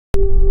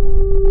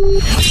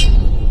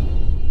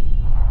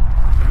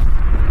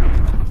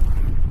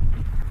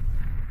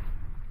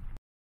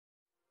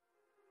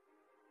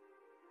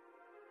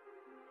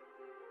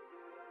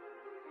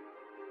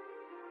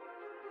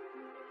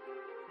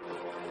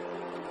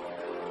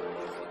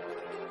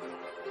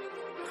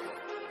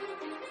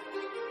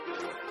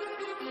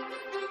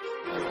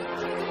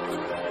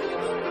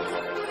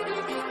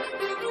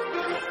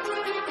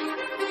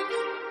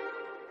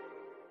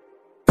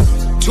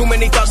Too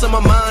many thoughts on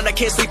my mind, I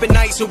can't sleep at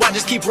night, so I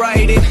just keep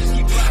writing.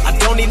 I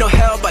don't need no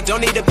help, I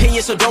don't need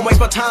opinions, so don't waste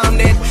my time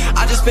then.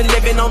 I just been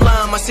living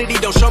online, my city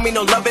don't show me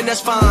no loving,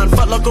 that's fine.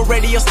 Fuck local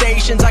radio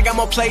stations, I got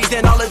more plays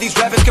than all of these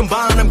rappers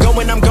combined. I'm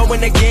going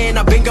again,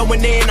 I've been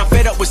going in, I'm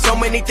fed up with so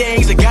many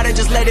things, I gotta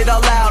just let it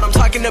all out. I'm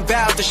talking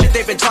about the shit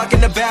they've been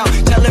talking about,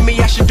 telling me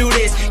I should do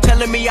this,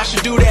 telling me I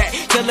should do that,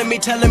 telling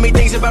me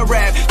things about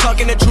rap,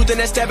 talking the truth and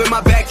that stab in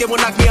my back that will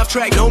knock me off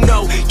track. No,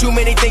 too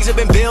many things have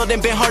been building,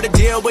 been hard to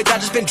deal with, I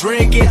just been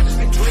drinking.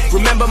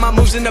 Remember my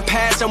moves in the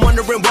past, I'm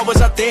wondering what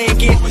was I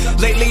thinking.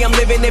 Lately I'm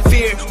living in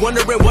fear,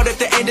 wondering what if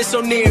the end is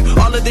so near.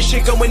 All of this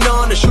shit going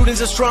on, the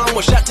shootings are strong,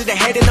 one shot to the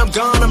head and I'm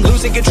gone. I'm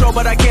losing control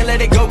but I can't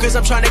let it go, cause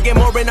I'm trying to get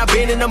more. And I've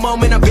been in the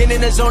moment, I've been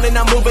in the zone, and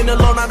I'm moving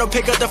alone. I don't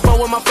pick up the phone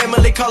when my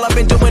family call, I've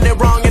been doing it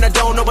wrong and I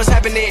don't know what's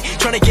happening.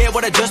 Trying to get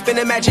what I just been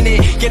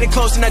imagining, getting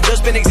close and I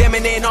just been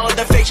examining all of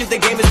the fake shit the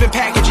game has been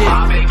packaging.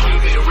 I've been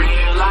keeping it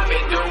real, I've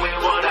been doing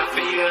what I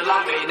feel.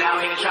 I've been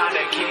out here trying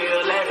to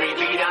kill every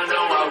beat, I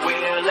know I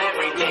will.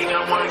 Everything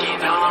I'm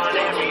working on,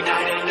 every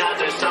night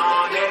another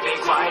song. They be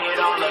quiet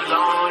all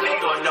alone, they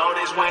gon'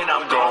 notice when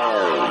I'm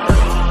gone.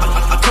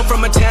 I come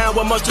from a town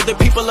where most of the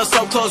people are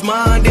so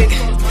close-minded.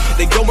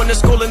 They go into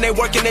school and they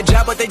work in a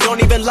job but they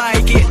don't even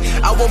like it.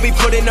 I won't be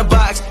put in a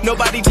box,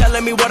 nobody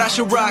telling me what I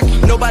should rock,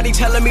 nobody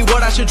telling me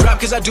what I should drop,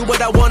 cause I do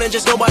what I want and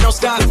just know I don't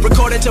stop.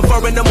 Recording till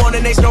 4 in the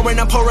morning, they snoring,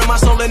 I'm pouring my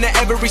soul into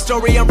every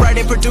story. I'm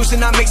writing,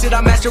 producing, I mix it,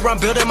 I master, I'm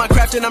building my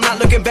craft and I'm not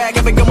looking back.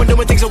 I've been going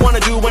doing things I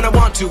wanna do when I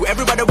want to.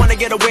 Everybody wanna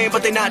get a win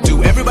but they not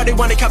do. Everybody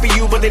wanna copy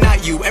you but they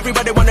not you.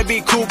 Everybody wanna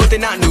be cool but they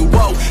not new.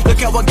 Whoa, look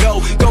how I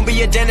go, gonna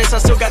be a dentist, I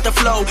still got the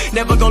flow.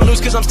 Never gonna lose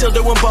cause I'm still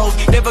doing both.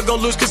 Never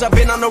gonna lose cause I've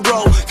been on the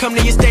road. Come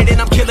to your state and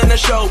I'm killing the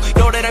show.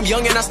 Know that I'm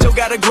young and I still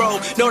gotta grow.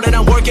 Know that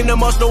I'm working the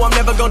most, know I'm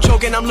never gonna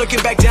choke. And I'm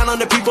looking back down on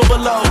the people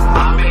below.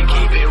 I've been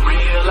keeping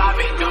real, I've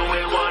been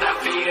doing what I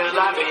feel.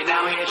 I've been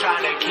out here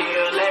trying to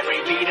kill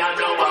every beat, I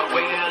know I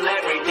will.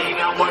 Everything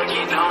I'm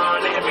working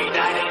on, every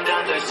night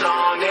another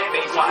song. They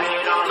be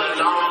quiet all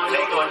along,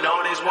 they gon'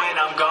 notice when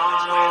I'm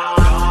gone.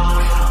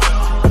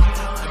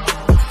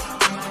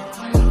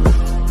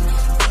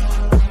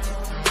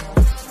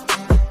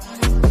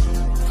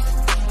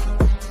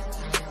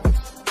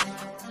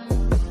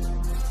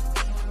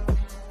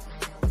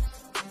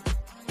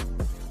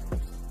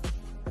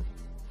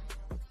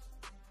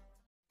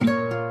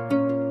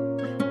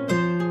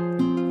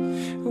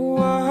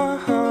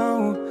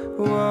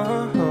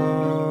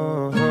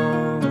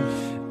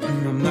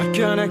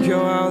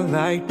 Go out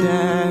like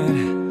that,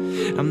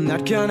 I'm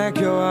not gonna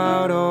go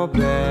out all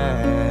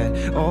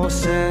bad, all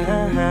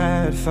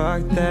sad,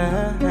 fuck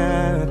that.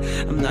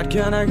 I'm not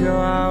gonna go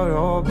out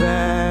all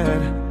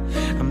bad,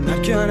 I'm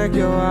not gonna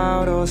go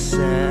out all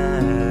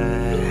sad.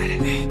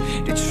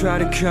 They try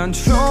to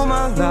control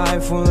my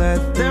life, won't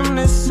let them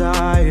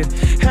decide.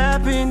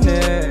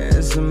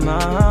 Happiness of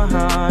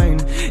mine.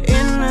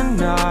 In the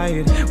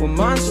night, when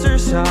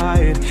monsters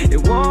hide, they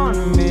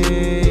want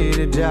me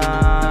to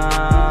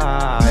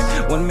die.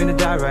 Want me to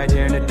die right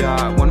here in the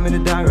dark, want me to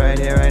die right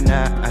here, right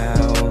now.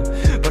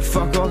 But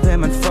fuck all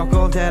them and fuck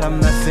all that,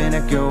 I'm not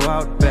finna go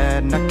out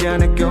bad, not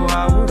gonna go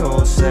out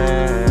all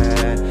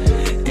sad.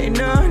 Hey,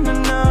 no, no,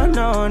 no,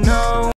 no, no.